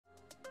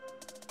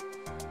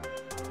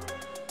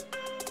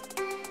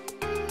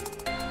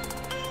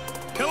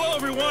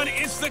everyone,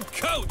 it's the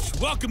coach.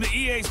 Welcome to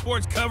EA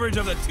Sports coverage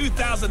of the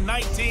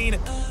 2019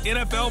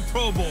 NFL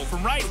Pro Bowl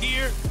from right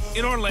here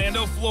in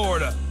Orlando,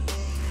 Florida.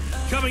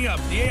 Coming up,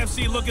 the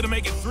AFC looking to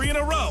make it 3 in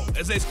a row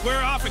as they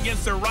square off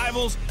against their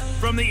rivals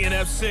from the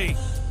NFC.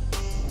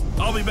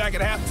 I'll be back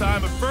at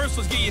halftime, but first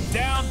let's get you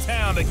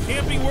downtown to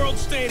Camping World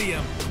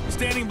Stadium.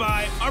 Standing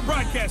by our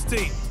broadcast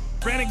team,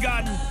 Brandon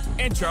Godden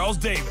and Charles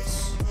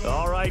Davis.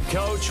 All right,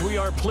 Coach, we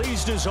are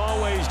pleased as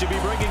always to be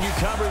bringing you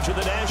coverage of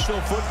the National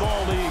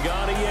Football League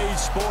on EA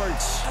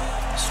Sports.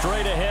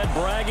 Straight ahead,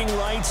 bragging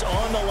rights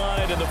on the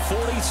line in the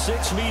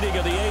 46th meeting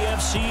of the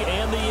AFC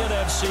and the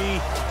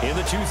NFC in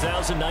the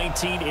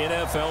 2019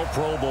 NFL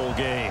Pro Bowl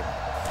game.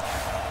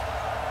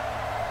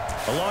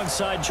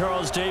 Alongside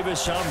Charles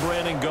Davis, I'm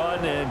Brandon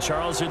Godden, and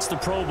Charles, it's the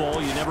Pro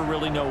Bowl. You never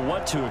really know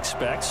what to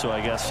expect, so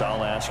I guess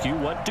I'll ask you,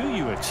 what do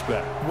you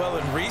expect? Well,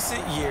 in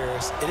recent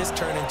years, it has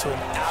turned into an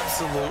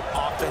absolute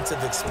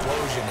offensive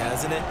explosion,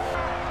 hasn't it?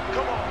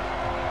 Come on.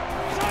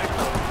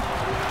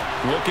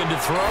 Looking to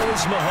throw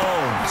is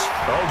Mahomes.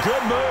 Oh,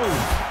 good move.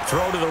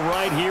 Throw to the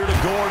right here to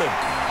Gordon.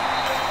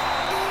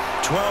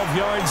 12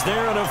 yards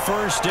there and a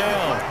first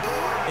down.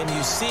 And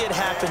you see it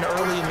happen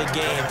early in the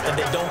game, and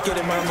they don't get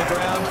him on the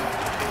ground.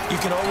 You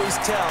can always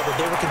tell that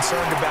they were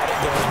concerned about it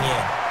going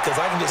in. Because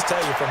I can just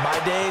tell you, from my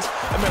days,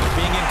 I remember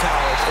being in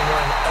college and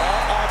running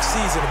all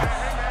off-season.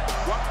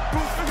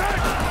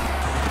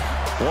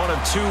 One of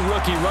two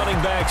rookie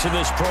running backs in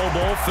this Pro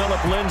Bowl,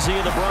 Phillip Lindsay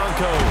of the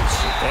Broncos.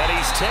 And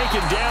he's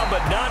taken down, but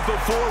not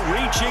before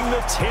reaching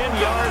the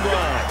 10-yard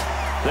line.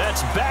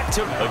 That's back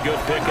to a good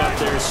pickup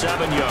there,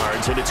 7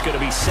 yards, and it's going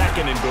to be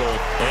second and goal.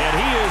 And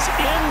he is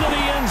into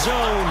the end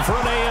zone for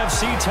an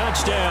AFC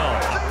touchdown.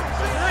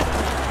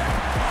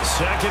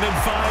 Second and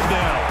 5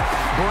 now.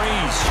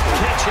 Brees,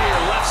 catch here,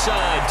 left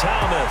side,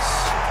 Thomas.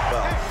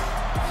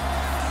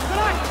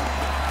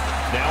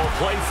 Now a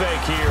play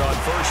fake here on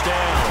first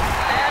down.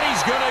 And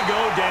he's going to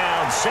go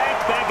down.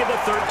 Sacked back at the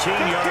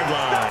 13-yard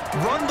line.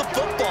 Run the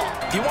football.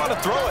 If you want to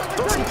throw it,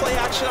 throw some play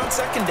action on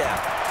second down.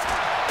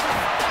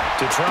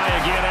 To try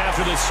again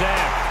after the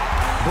sack.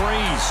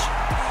 Brees.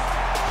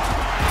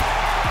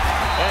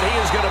 And he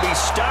is going to be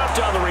stopped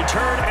on the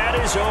return at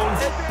his own.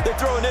 They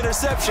throw an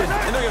interception,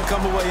 and they're going to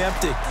come away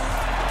empty.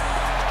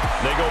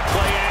 They go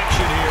play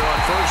action here on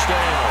first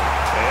down.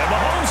 And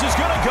Mahomes is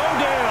going to go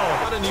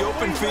down. Out in the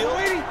open field,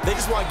 they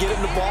just want to get him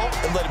the ball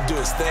and let him do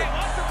his thing.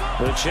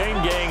 The chain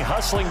gang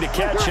hustling to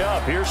catch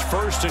up. Here's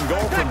first and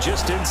goal from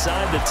just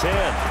inside the 10.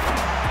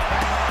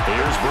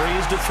 Here's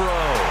Brees to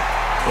throw.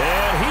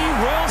 And he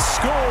will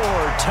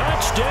score.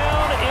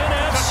 Touchdown,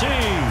 NFC.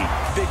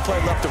 Big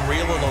play left them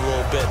reeling a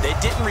little bit. They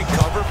didn't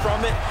recover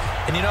from it.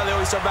 And you know, they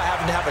always talk about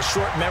having to have a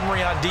short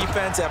memory on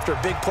defense after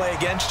a big play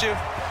against you.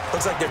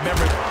 Looks like their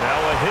memory. Now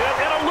a hit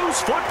and a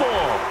loose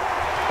football.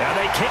 And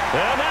they kick.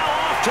 And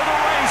now off to the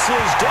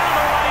races down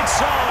the right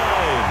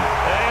side.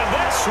 And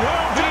this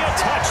will be a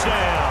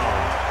touchdown.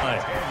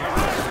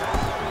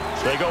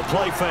 They go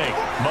play fake.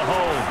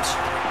 Mahomes.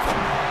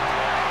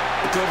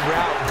 Good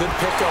route, good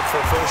pickup for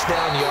first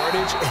down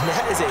yardage, and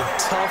that is a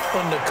tough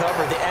one to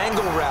cover, the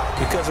angle route,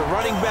 because a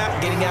running back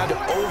getting out to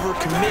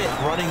overcommit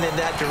running in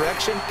that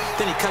direction,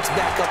 then he cuts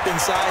back up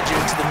inside you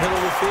into the middle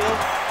of the field.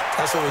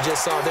 That's what we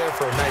just saw there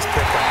for a nice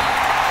pickup.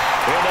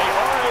 Well, they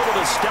are able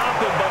to stop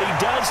him, but he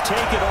does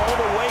take it all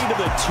the way to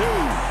the 2.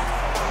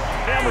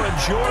 Cameron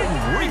Jordan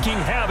wreaking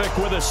havoc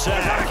with a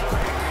sack.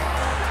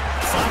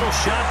 Final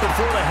shot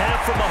before the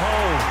half from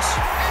Mahomes.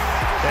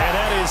 And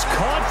that is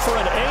caught for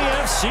an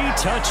AFC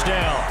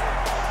touchdown.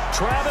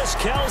 Travis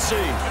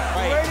Kelce.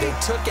 Right, they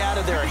took out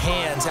of their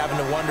hands having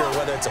to wonder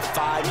whether it's a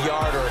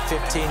 5-yard or a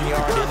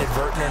 15-yard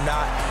inadvertent or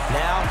not.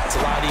 Now, it's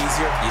a lot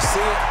easier. You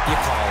see it, you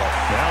call it.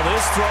 Now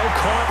this throw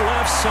caught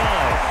left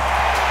side.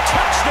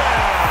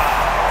 Touchdown!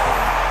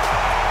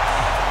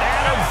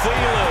 Adam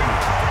Thielen,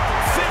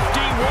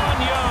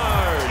 51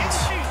 yards.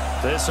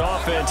 This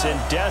offense in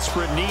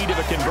desperate need of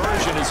a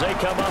conversion as they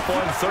come up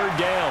on third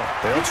down.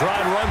 They'll try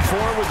and run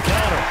forward with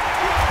Connor.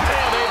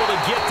 And able to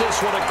get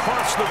this one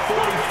across the 45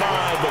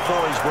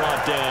 before he's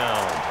brought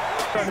down.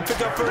 Trying to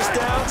pick up first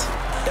downs.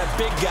 That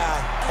big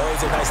guy, always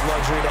a nice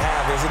luxury to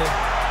have, isn't it?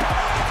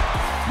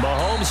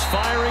 Mahomes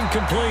firing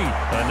complete.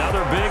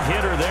 Another big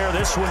hitter there.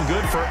 This one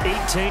good for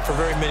 18 for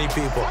very many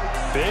people.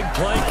 Big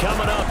play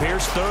coming up.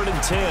 Here's 3rd and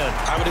 10.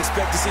 I would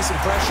expect to see some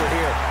pressure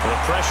here. The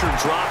pressure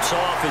drops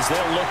off as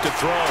they'll look to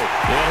throw.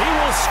 And he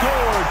will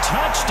score.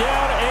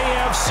 Touchdown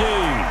AFC.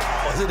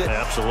 Wasn't it?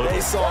 Absolutely.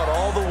 They saw it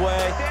all the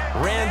way,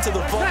 ran to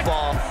the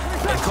football,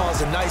 and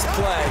caused a nice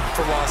play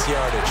for lost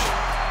yardage.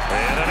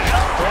 And an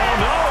out. Oh,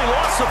 no, he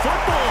lost the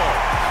football.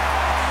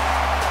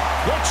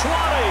 The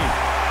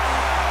 20.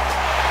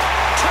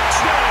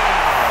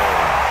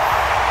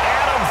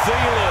 Adam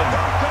Thielen.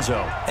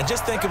 And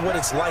just think of what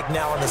it's like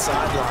now on the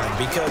sideline,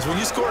 because when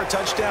you score a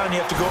touchdown, you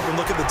have to go over and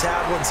look at the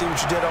tablet and see what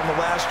you did on the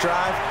last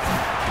drive.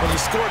 When you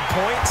scored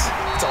points,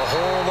 it's a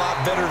whole lot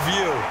better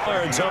view.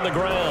 Yards on the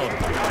ground.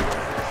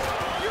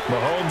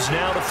 Mahomes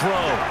now to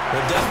throw.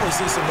 We'll definitely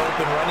see some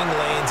open running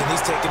lanes, and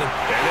he's taking it.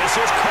 And this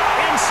is caught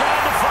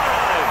inside the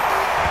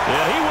 5.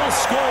 And he will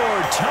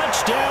score.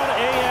 Touchdown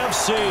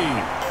AFC.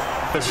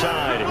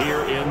 Aside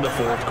here in the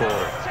fourth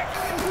quarter.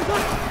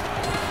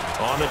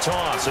 On the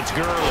toss, it's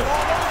Gurley.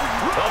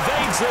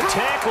 Evades the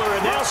tackler,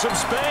 and now some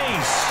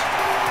space.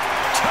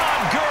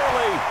 Todd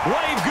Gurley,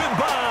 wave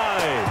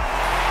goodbye.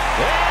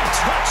 And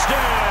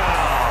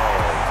touchdown.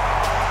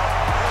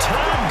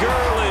 Todd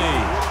Gurley.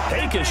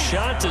 Take a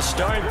shot to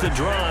start the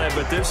drive,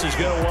 but this is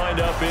going to wind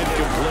up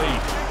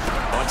incomplete.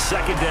 On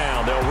second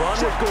down, they'll run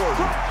with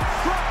Gordon.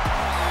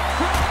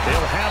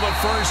 They'll have a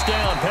first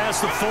down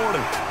past the 40.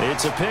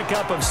 It's a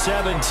pickup of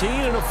 17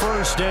 and a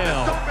first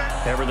down.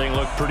 Everything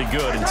looked pretty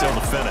good until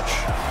the finish.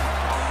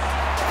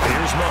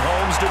 Here's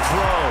Mahomes to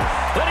throw.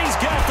 Then he's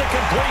got the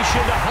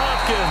completion to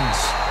Hopkins.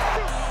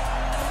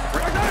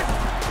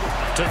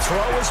 To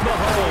throw is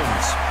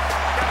Mahomes.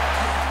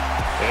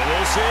 And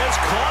this is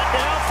caught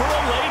now for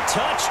a late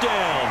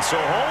touchdown. So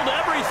hold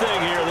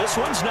everything here. This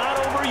one's not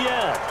over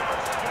yet.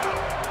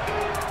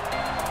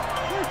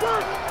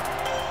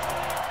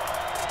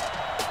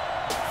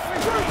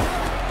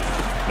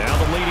 Now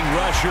the leading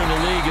rusher in the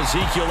league,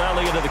 Ezekiel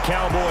Elliott of the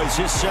Cowboys,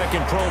 his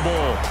second Pro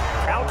Bowl.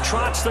 Out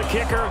trots the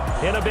kicker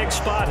in a big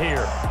spot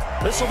here.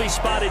 This will be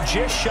spotted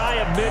just shy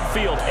of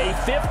midfield, a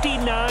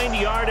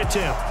 59-yard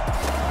attempt.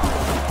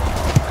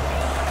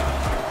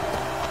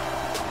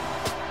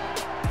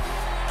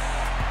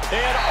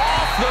 And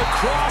off the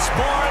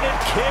crossbar, and it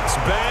kicks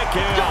back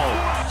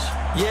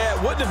out. Yeah,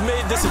 it wouldn't have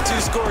made this a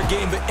two-score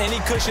game, but any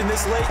cushion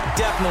this late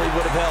definitely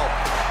would have helped.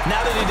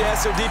 Now they need to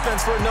ask their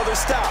defense for another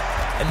stop,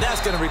 and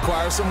that's going to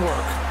require some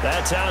work.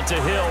 That's out to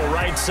Hill,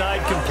 right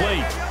side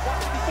complete.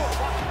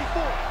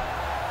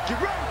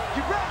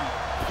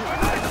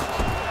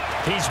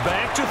 He's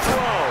back to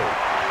throw.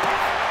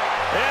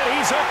 And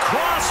he's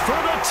across for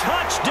the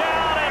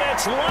touchdown, and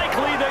it's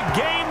likely the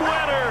game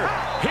winner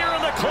here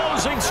in the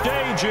closing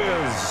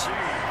stages.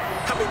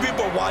 How many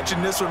people are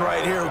watching this one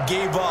right here who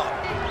gave up?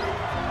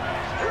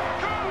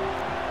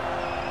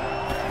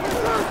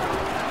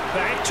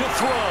 Back to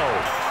throw.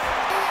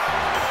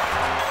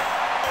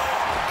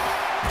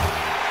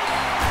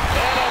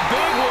 And a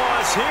big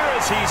loss here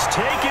as he's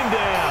taken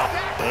down.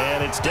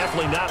 And it's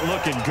definitely not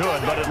looking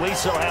good, but at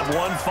least he'll have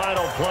one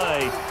final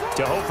play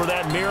to hope for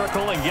that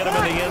miracle and get him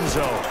in the end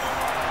zone.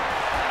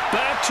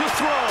 Back to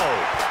throw.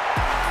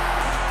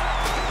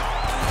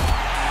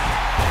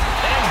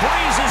 And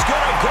Brees is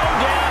going to go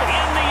down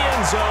in the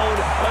end zone,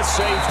 a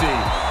safety.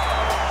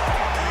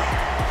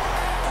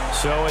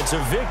 So it's a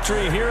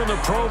victory here in the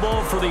Pro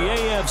Bowl for the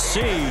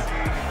AFC.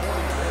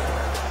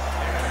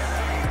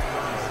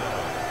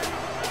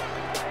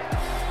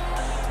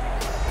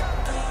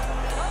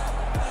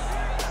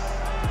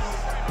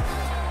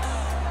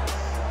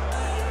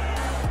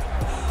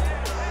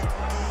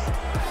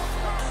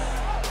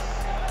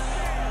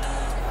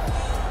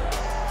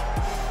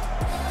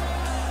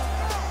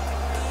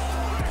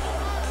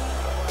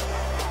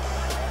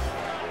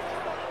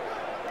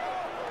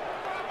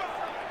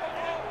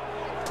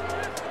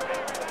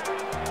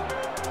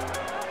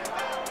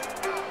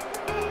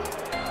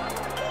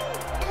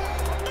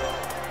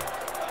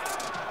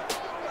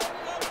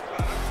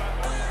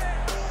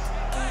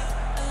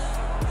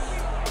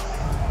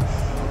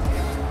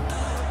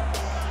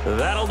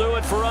 That'll do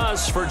it for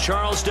us. For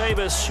Charles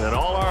Davis and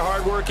all our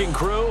hardworking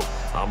crew,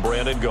 I'm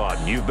Brandon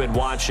Gaudin. You've been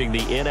watching the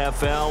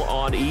NFL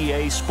on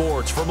EA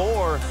Sports. For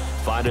more,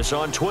 find us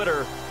on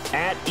Twitter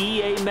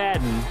 @EA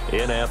Madden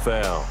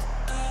NFL.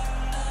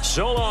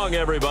 So long,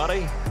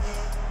 everybody.